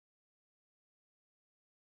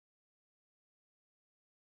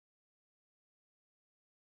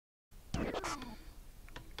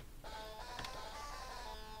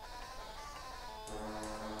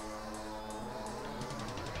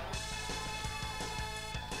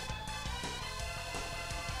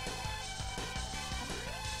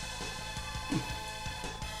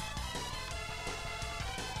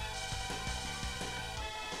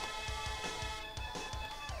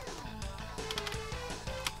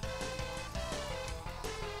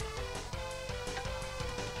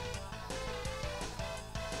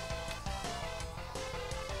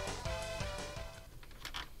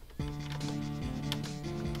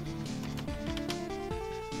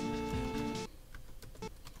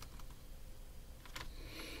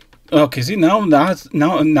Okay, see now it's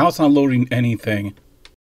not loading anything.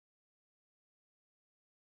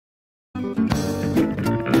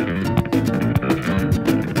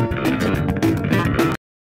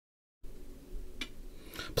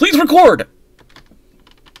 Please record.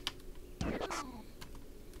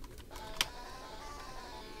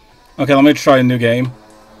 Okay, let me try a new game.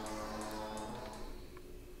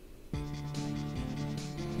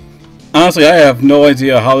 Honestly, I have no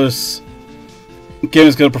idea how this game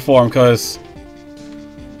is going to perform, because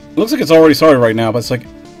it looks like it's already started right now, but it's like,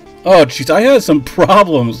 oh jeez, I had some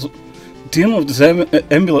problems dealing with this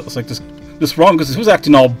ambulance, like this ROM, because it was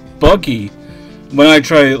acting all buggy when I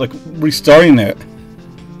tried, like, restarting it.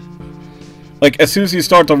 Like, as soon as you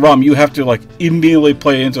start the ROM, you have to, like, immediately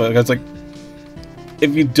play into it. It's like,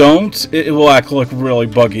 if you don't, it will act, like, really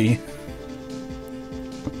buggy.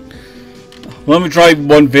 Let me try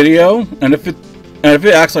one video, and if it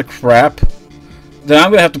acts like crap, then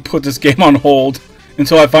I'm gonna have to put this game on hold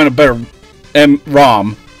until I find a better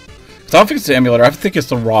ROM. Because I don't think it's the emulator, I think it's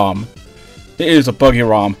the ROM. It is a buggy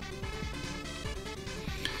ROM.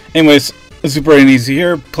 Anyways, super easy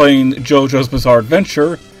here, playing Jojo's Bizarre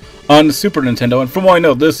Adventure on the Super Nintendo, and from what I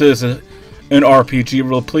know, this is an RPG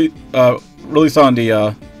released on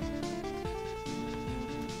the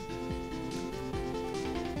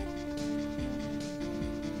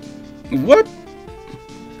what?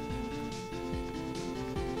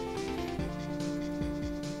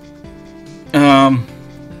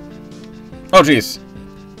 Oh jeez.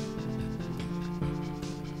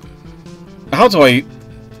 How do I...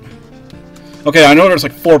 Okay, I know there's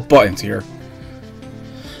like 4 buttons here.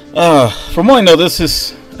 From what I know, this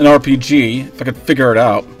is an RPG, if I could figure it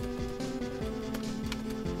out.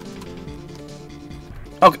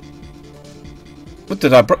 Okay. What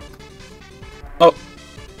did I press? Oh,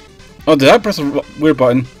 did I press a weird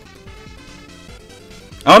button?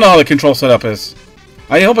 I don't know how the control setup is.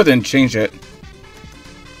 I hope I didn't change it.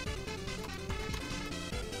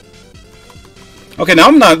 Okay, now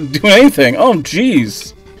I'm not doing anything. Oh,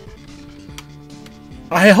 jeez.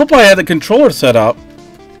 I hope I had the controller set up.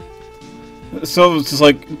 So it's just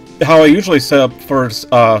like how I usually set up for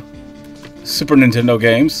Super Nintendo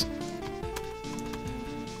games.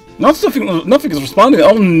 Nothing is responding.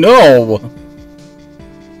 Oh no!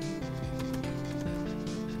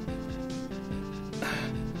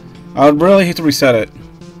 I would really hate to reset it.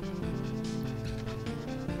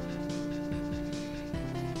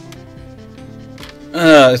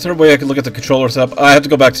 Is there a way I could look at the controller setup? I have to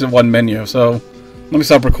go back to the one menu, so let me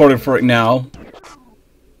stop recording for it now.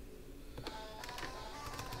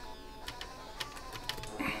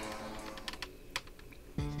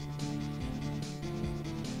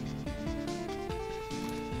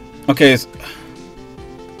 Okay.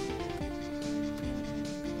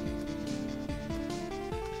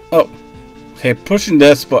 Oh. Okay, pushing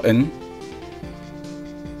this button.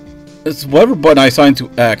 It's whatever button I assign to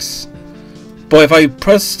X. But if I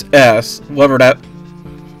press S, whatever that...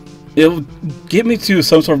 it'll get me to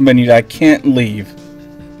some sort of menu that I can't leave.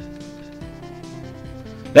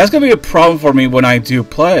 That's gonna be a problem for me when I do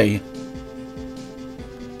play.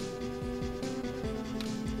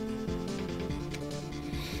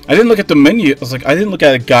 I didn't look at the menu. I was like, I didn't look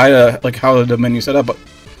at a guide, like how the menu set up. But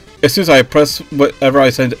as soon as I press whatever I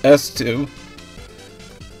send S to,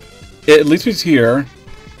 it leads me to here,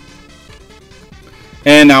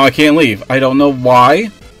 and now I can't leave. I don't know why.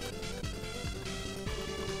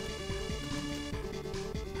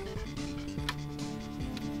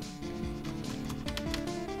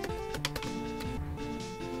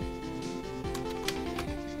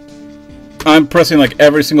 I'm pressing like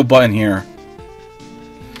every single button here.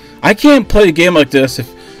 I can't play a game like this if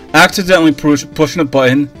accidentally pushing a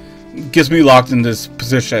button gets me locked in this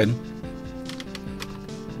position.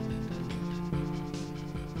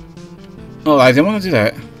 Oh, I didn't want to do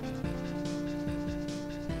that.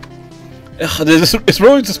 It's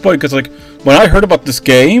really disappointing because, like, when I heard about this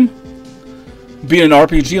game being an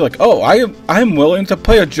RPG, like, oh, I am willing to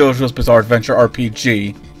play a JoJo's Bizarre Adventure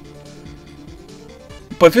RPG.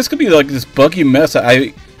 But if it's gonna be like this buggy mess that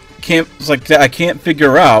I can't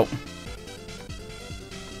figure out.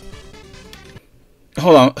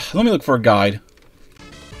 Hold on, let me look for a guide.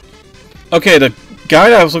 Okay, the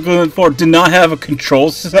guide I was looking for did not have a control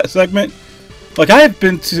segment. Like I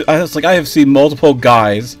have seen multiple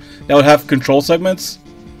guides that would have control segments,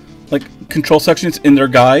 like control sections in their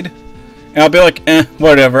guide, and I'll be like,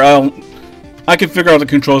 whatever. I can figure out the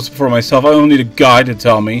controls for myself. I don't need a guide to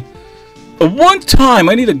tell me. But one time,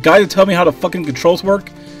 I need a guide to tell me how the fucking controls work,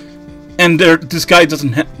 and this guy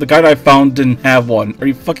doesn't. The guide I found didn't have one. Are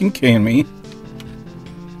you fucking kidding me?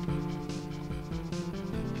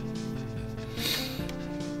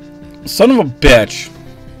 Son of a bitch.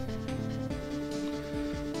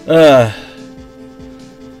 Well,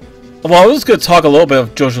 I was going to talk a little bit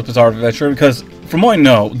of JoJo's Bizarre Adventure because, from what I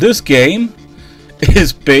know, this game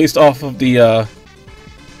is based off of the.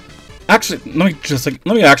 Actually, let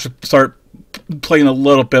me actually start playing a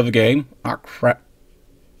little bit of the game. Ah, crap.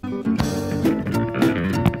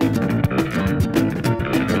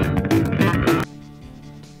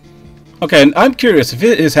 Okay, and I'm curious if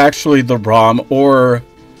it is actually the ROM or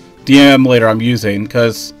the emulator I'm using,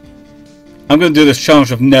 because I'm going to do this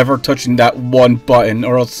challenge of never touching that one button,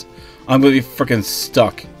 or else I'm going to be freaking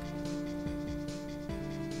stuck.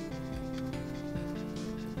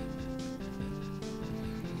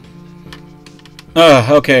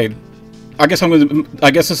 Okay. I guess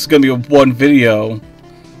this is going to be a one video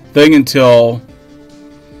thing until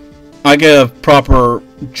I get a proper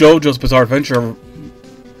JoJo's Bizarre Adventure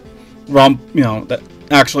ROM, you know, that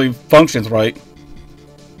actually functions right.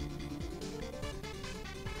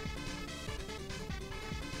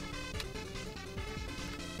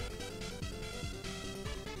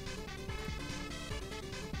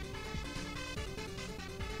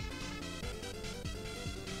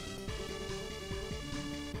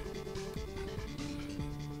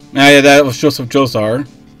 Yeah, that was Joseph Joestar.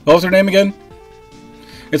 What was her name again?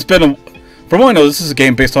 It's been a... From what I know, this is a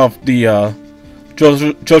game based off the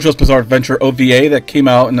JoJo's Bizarre Adventure OVA that came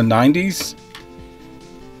out in the 90s.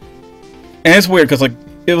 And it's weird because, like,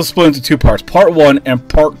 it was split into two parts. Part 1 and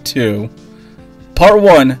Part 2. Part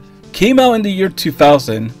 1 came out in the year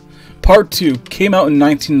 2000. Part 2 came out in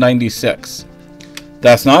 1996.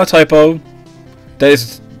 That's not a typo. That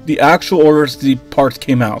is the actual orders the parts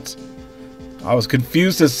came out. I was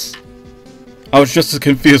confused as... I was just as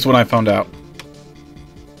confused when I found out.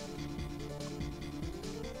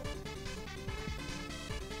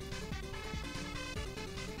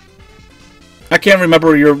 I can't remember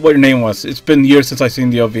what your name was. It's been years since I've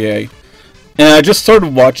seen the OVA. And I just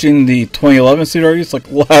started watching the 2011 series, like,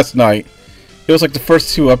 last night. It was like the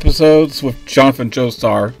first 2 episodes with Jonathan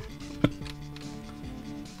Joestar.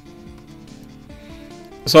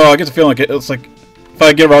 So I get the feeling like it's like... If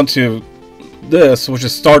I get around to this, which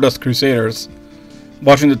is Stardust Crusaders,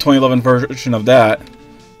 watching the 2011 version of that,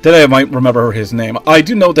 then I might remember his name. I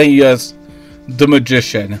do know that he is the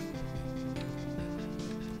Magician.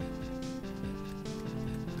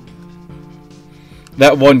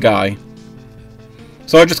 That one guy.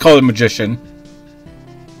 So I just call him Magician.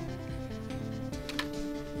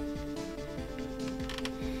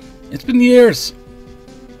 It's been years.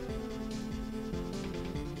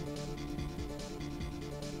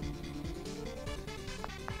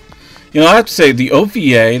 You know, I have to say, the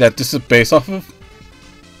OVA that this is based off of...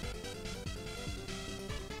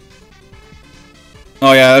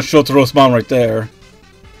 Oh yeah, that's Shotaro's mom right there.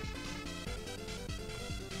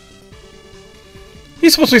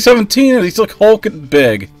 He's supposed to be 17 and he's like hulking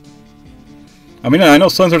big. I mean, I know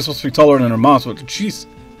sons are supposed to be taller than their moms, but jeez,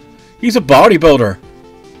 he's a bodybuilder.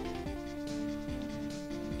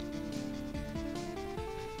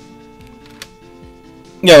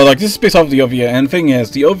 Yeah, like, this is based off of the OVA, and the thing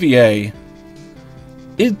is, the OVA,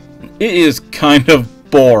 it is kind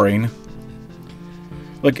of boring.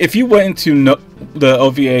 Like, if you went into the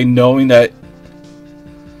OVA knowing that,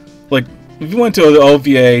 like, if you went to the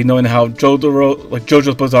OVA knowing how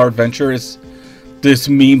JoJo's Bizarre Adventure is this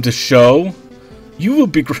meme to show, you will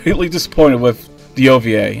be greatly disappointed with the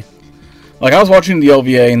OVA. Like, I was watching the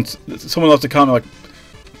OVA and someone left a comment like,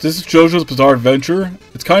 this is JoJo's Bizarre Adventure?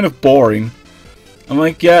 It's kind of boring. I'm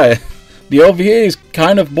like, yeah, the OVA is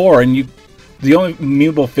kind of boring. The only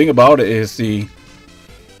memeable thing about it is the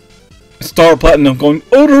Star Platinum going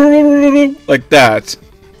like that.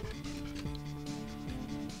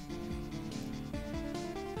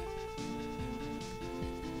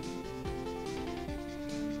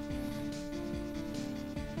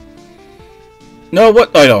 No,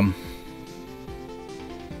 what item?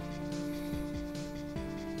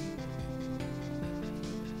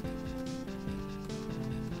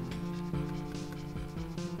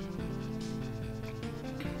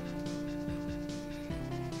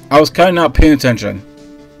 I was kind of not paying attention.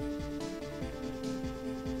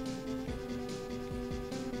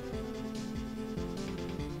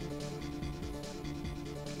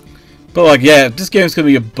 But like, yeah, if this game's gonna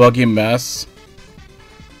be a buggy mess,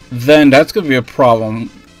 then that's gonna be a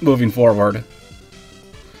problem moving forward.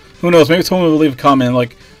 Who knows, maybe someone will leave a comment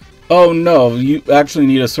like, oh no, you actually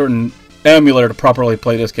need a certain emulator to properly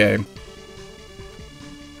play this game.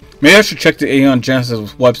 Maybe I should check the Aeon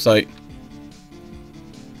Genesis website.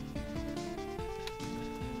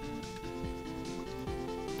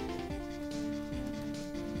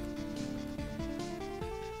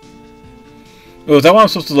 Oh, is that what I'm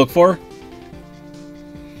supposed to look for?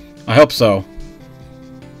 I hope so.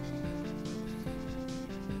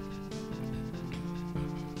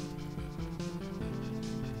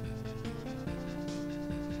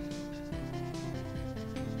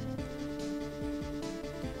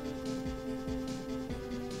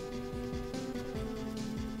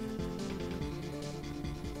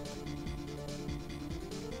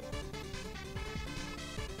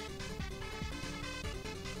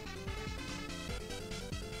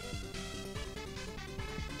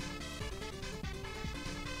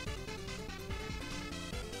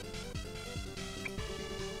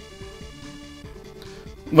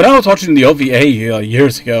 When I was watching the OVA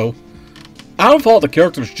years ago, out of all the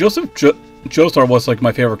characters, Joestar was like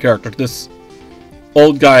my favorite character. This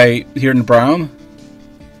old guy here in brown,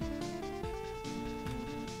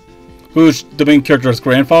 who's the main character's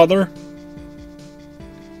grandfather.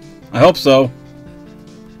 I hope so.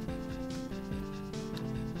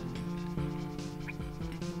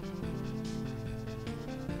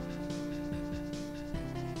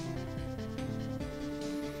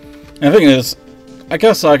 And the thing is, I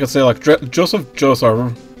guess I could say, like,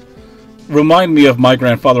 Joestar remind me of my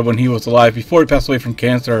grandfather when he was alive, before he passed away from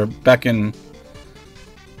cancer back in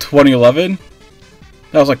 2011.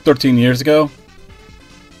 That was like 13 years ago.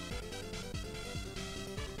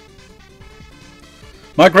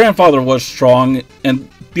 My grandfather was strong, and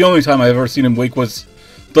the only time I've ever seen him weak was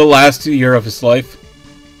the last year of his life.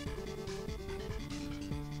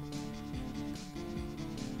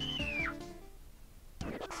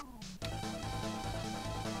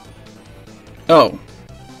 Oh.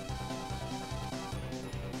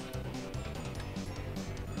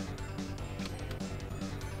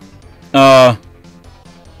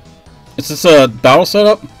 Is this a battle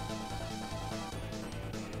setup?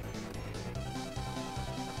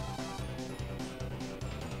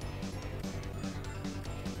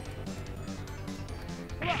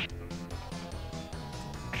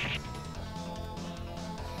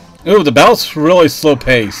 Ooh, the battle's really slow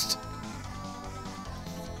paced.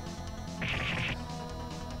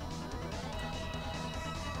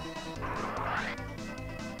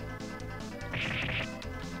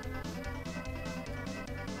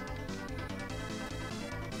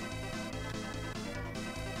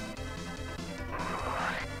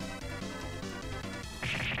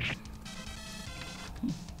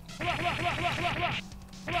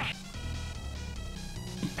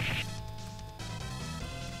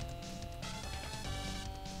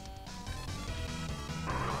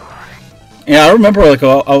 Yeah, I remember, like,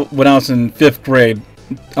 when I was in 5th grade,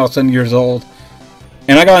 I was 10 years old,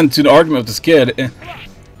 and I got into an argument with this kid, and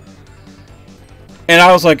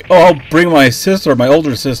I was like, oh, I'll bring my sister, my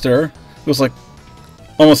older sister, who was, like,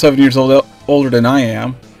 almost 7 years older than I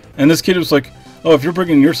am, and this kid was like, oh, if you're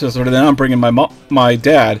bringing your sister, then I'm bringing my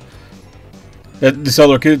dad. This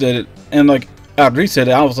other kid did it, and, like, after he said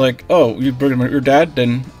it, I was like, oh, you bring your dad,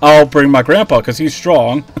 then I'll bring my grandpa, because he's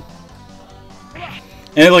strong.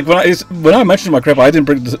 And like when I mentioned my grandpa, I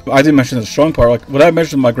didn't mention the strong part. Like when I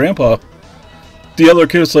mentioned my grandpa, the other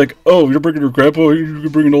kid was like, "Oh, you're bringing your grandpa? You're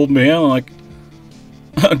bringing an old man?" I'm like,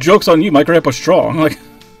 joke's on you. My grandpa's strong. Like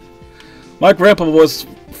my grandpa was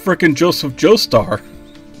frickin' Joseph Joestar.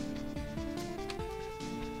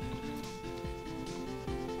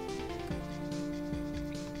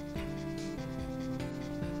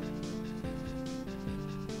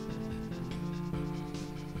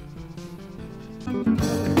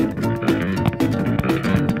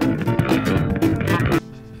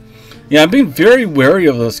 Yeah, I'm being very wary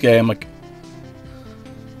of this game. Like,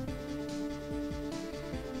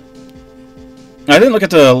 I didn't look at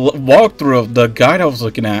the walkthrough of the guide I was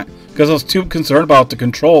looking at because I was too concerned about the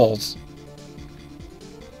controls.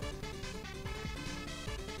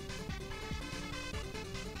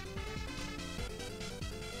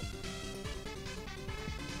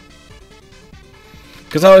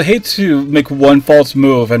 Because I would hate to make one false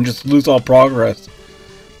move and just lose all progress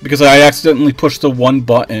because I accidentally pushed the one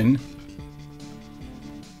button.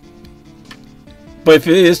 But if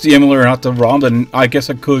it is the emulator, not the ROM, then I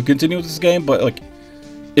guess I could continue with this game. But like,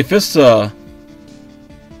 if it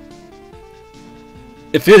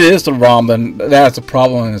is the ROM, then that's a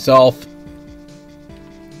problem in itself.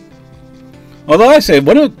 Although I say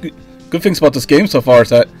one of the good things about this game so far is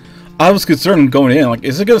that I was concerned going in, like,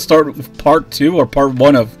 is it going to start with part 2 or part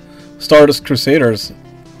 1 of Stardust Crusaders,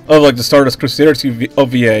 of like the Stardust Crusaders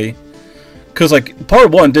OVA? Because like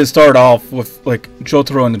part 1 did start off with like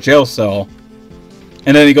Jotaro in the jail cell.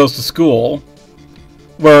 And then he goes to school,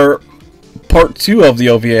 where part 2 of the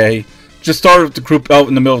OVA just started with the group out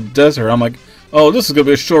in the middle of the desert. I'm like, oh, this is going to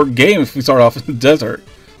be a short game if we start off in the desert.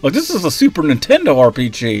 Like, this is a Super Nintendo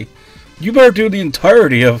RPG. You better do the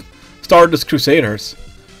entirety of Stardust Crusaders.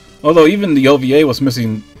 Although even the OVA was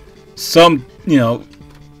missing some, you know,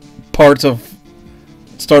 parts of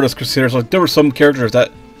Stardust Crusaders. Like, there were some characters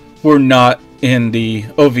that were not in the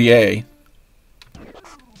OVA.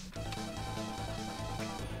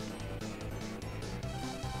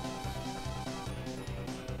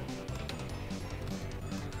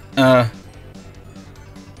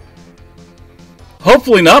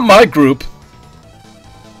 Hopefully not my group.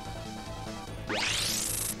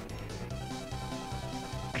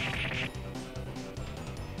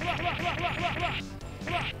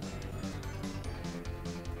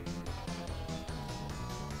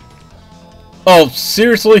 Oh,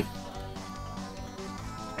 seriously?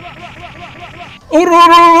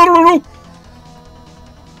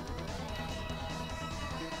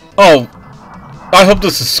 Oh, I hope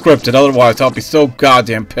this is scripted, otherwise I'll be so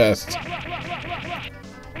goddamn pissed.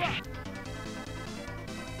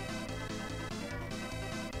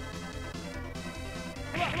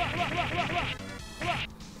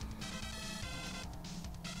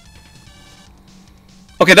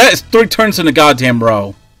 Okay, that is 3 turns in a goddamn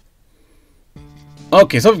row.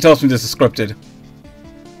 Okay, something tells me this is scripted.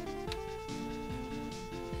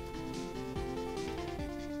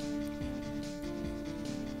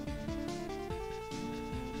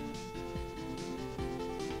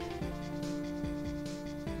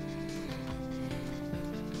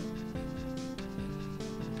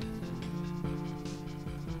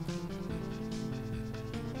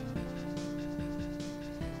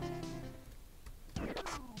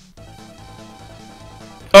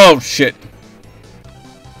 Oh, shit.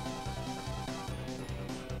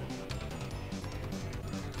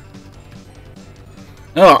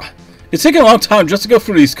 Ugh. It's taking a long time just to go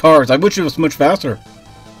through these cars. I wish it was much faster.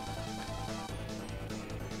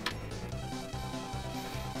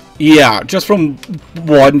 Yeah, just from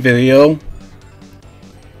one video.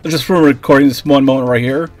 Just from recording this one moment right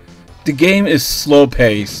here. The game is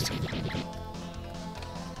slow-paced.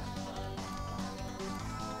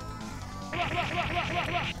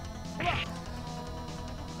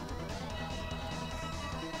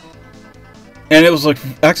 And it was like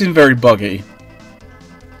acting very buggy.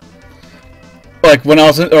 Like when I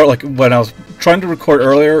was trying to record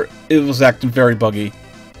earlier, it was acting very buggy.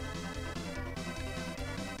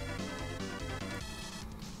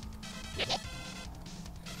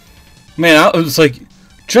 Man, I was like,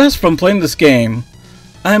 just from playing this game,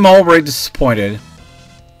 I'm already disappointed.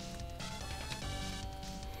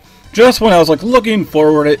 Just when I was like looking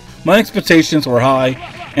forward to it, my expectations were high,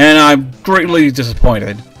 and I'm greatly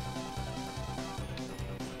disappointed.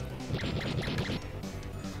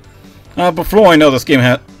 But for all I know,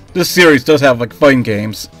 this series does have like fighting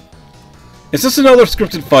games. Is this another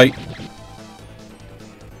scripted fight?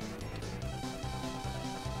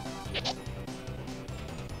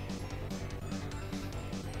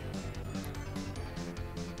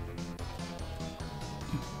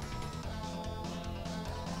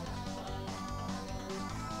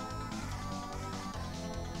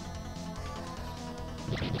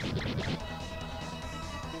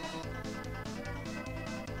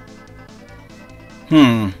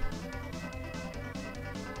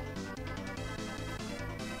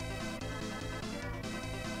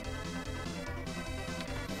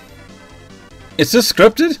 Is this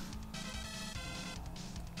scripted?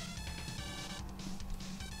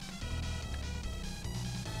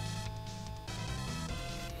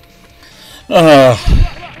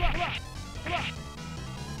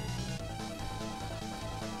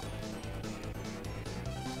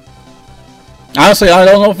 Honestly, I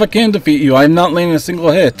don't know if I can defeat you. I'm not landing a single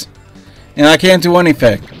hit. And I can't do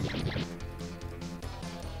anything.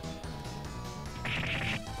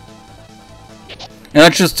 And I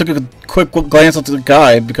just took a quick glance at the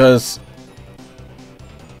guide because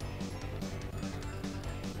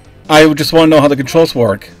I just want to know how the controls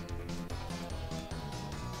work.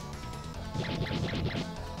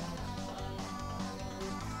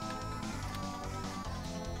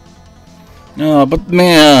 Oh, but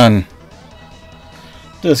man,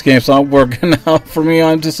 this game's not working out for me.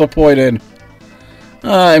 I'm disappointed.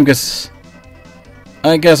 I guess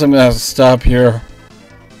I'm gonna have to stop here.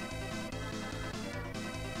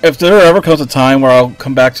 If there ever comes a time where I'll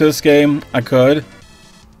come back to this game, I could.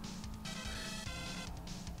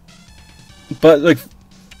 But like,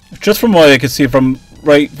 just from what I could see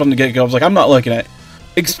right from the get-go, I was like, I'm not liking it.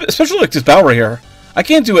 Especially like this battle right here. I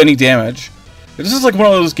can't do any damage. This is like one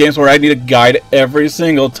of those games where I need a guide every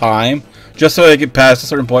single time just so I get past a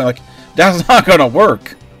certain point. Like, that's not gonna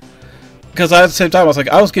work. Because at the same time,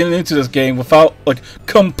 I was getting into this game without, like,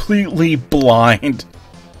 completely blind.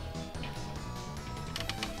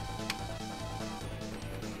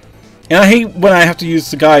 And I hate when I have to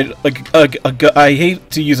use the guide, I hate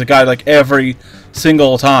to use a guide, like, every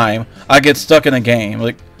single time I get stuck in a game.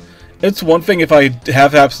 Like, it's one thing if I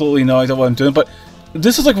have absolutely no idea what I'm doing, but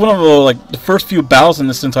this is, like, one of the, like, the first few battles in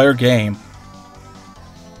this entire game.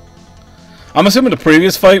 I'm assuming the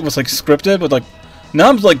previous fight was, like, scripted, but, like, now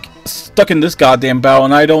I'm, like, stuck in this goddamn battle,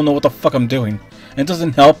 and I don't know what the fuck I'm doing. And it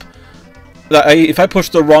doesn't help that if I push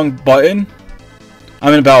the wrong button,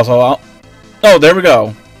 I'm in a battle, so I'll... Oh, there we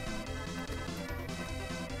go.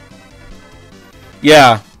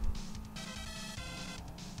 Yeah.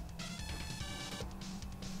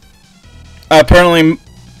 Apparently,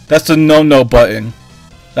 that's the no-no button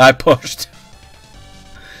that I pushed.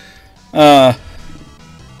 Yeah,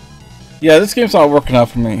 this game's not working out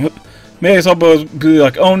for me. Maybe it's almost be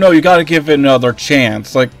like, oh no, you gotta give it another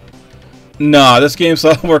chance. Like, nah, this game's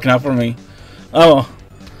not working out for me. Oh,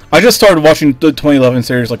 I just started watching the 2011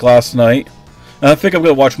 series like last night, and I think I'm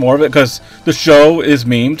gonna watch more of it because the show is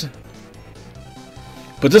memed.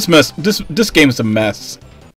 But this game is a mess.